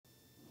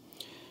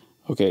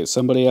Okay,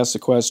 somebody asked a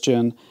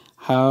question,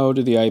 how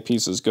do the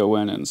eyepieces go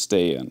in and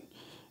stay in?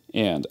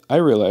 And I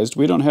realized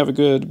we don't have a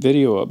good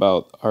video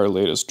about our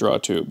latest draw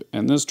tube,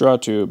 and this draw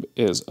tube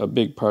is a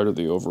big part of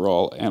the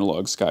overall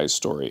Analog Sky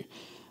story.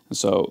 And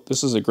so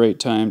this is a great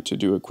time to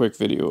do a quick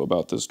video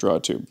about this draw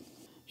tube.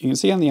 You can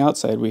see on the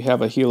outside we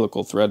have a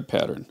helical thread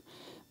pattern.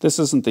 This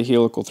isn't the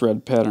helical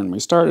thread pattern we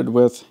started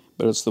with,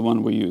 but it's the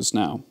one we use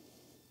now.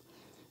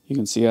 You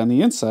can see on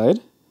the inside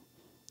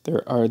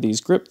there are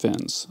these grip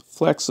fins,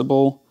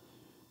 flexible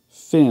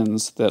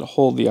fins that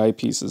hold the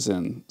eyepieces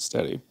in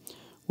steady.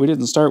 We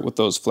didn't start with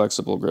those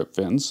flexible grip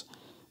fins,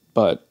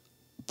 but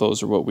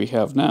those are what we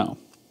have now.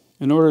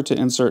 In order to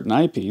insert an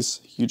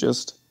eyepiece, you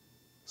just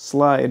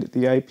slide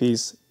the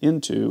eyepiece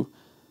into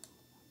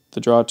the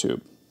draw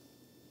tube.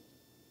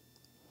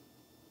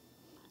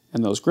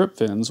 And those grip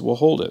fins will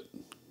hold it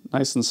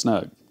nice and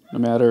snug. No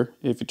matter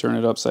if you turn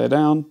it upside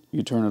down,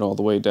 you turn it all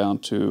the way down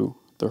to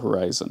the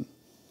horizon.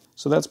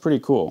 So that's pretty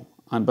cool.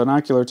 On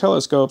binocular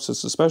telescopes,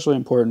 it's especially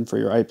important for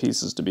your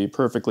eyepieces to be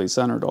perfectly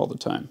centered all the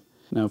time.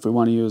 Now, if we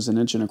want to use an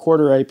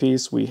 1¼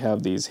 eyepiece, we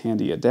have these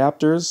handy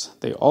adapters.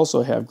 They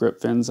also have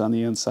grip fins on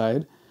the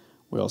inside.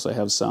 We also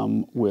have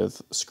some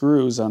with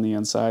screws on the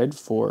inside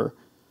for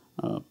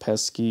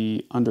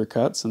pesky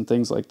undercuts and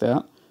things like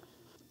that.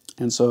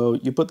 And so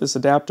you put this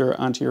adapter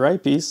onto your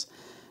eyepiece,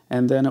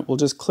 and then it will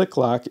just click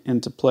lock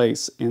into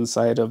place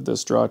inside of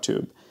this draw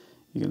tube.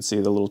 You can see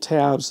the little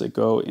tabs that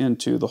go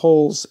into the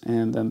holes,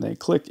 and then they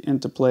click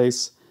into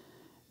place.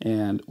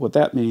 And what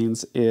that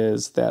means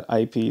is that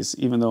eyepiece,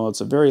 even though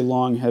it's a very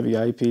long, heavy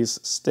eyepiece,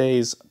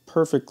 stays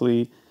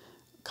perfectly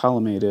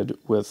collimated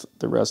with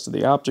the rest of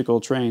the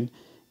optical train,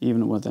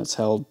 even when it's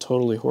held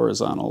totally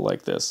horizontal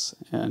like this.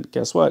 And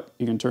guess what?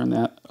 You can turn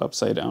that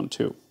upside down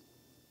too.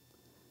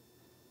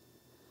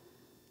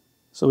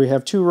 So we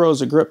have 2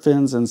 rows of grip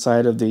fins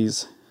inside of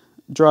these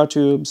draw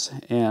tubes,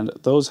 and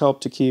those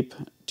help to keep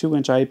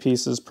 2-inch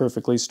eyepieces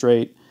perfectly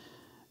straight,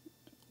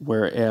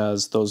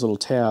 whereas those little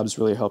tabs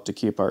really help to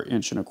keep our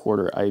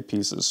 1¼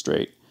 eyepieces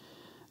straight.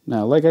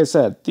 Now, like I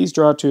said, these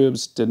draw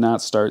tubes did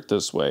not start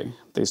this way.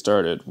 They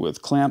started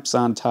with clamps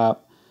on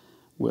top,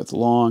 with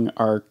long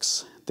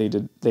arcs.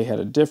 They had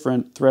a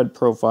different thread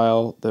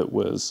profile that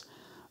was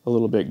a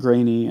little bit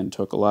grainy and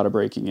took a lot of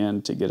breaking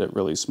in to get it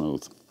really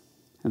smooth.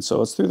 And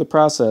so it's through the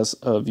process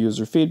of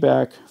user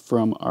feedback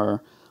from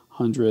our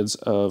hundreds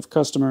of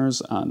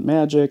customers on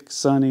Magic,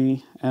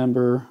 Sunny,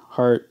 Ember,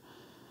 Heart,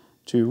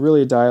 to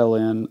really dial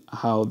in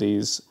how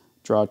these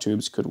draw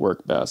tubes could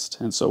work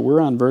best. And so we're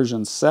on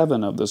version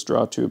 7 of this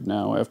draw tube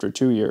now after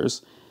 2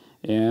 years,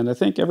 and I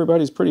think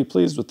everybody's pretty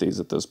pleased with these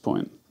at this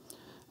point.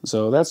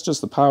 So that's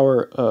just the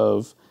power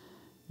of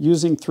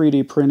using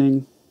 3D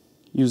printing,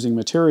 using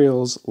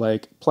materials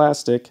like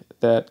plastic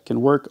that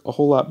can work a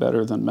whole lot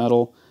better than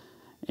metal,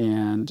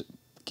 and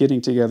getting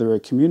together a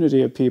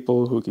community of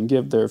people who can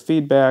give their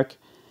feedback,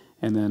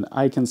 and then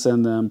I can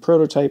send them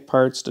prototype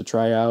parts to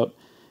try out,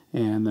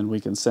 and then we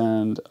can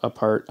send a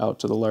part out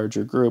to the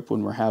larger group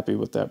when we're happy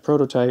with that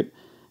prototype,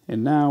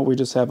 and now we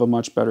just have a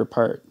much better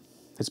part.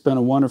 It's been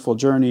a wonderful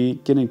journey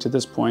getting to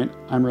this point.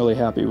 I'm really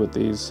happy with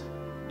these,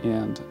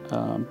 and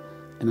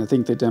I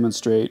think they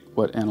demonstrate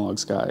what Analog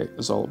Sky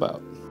is all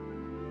about.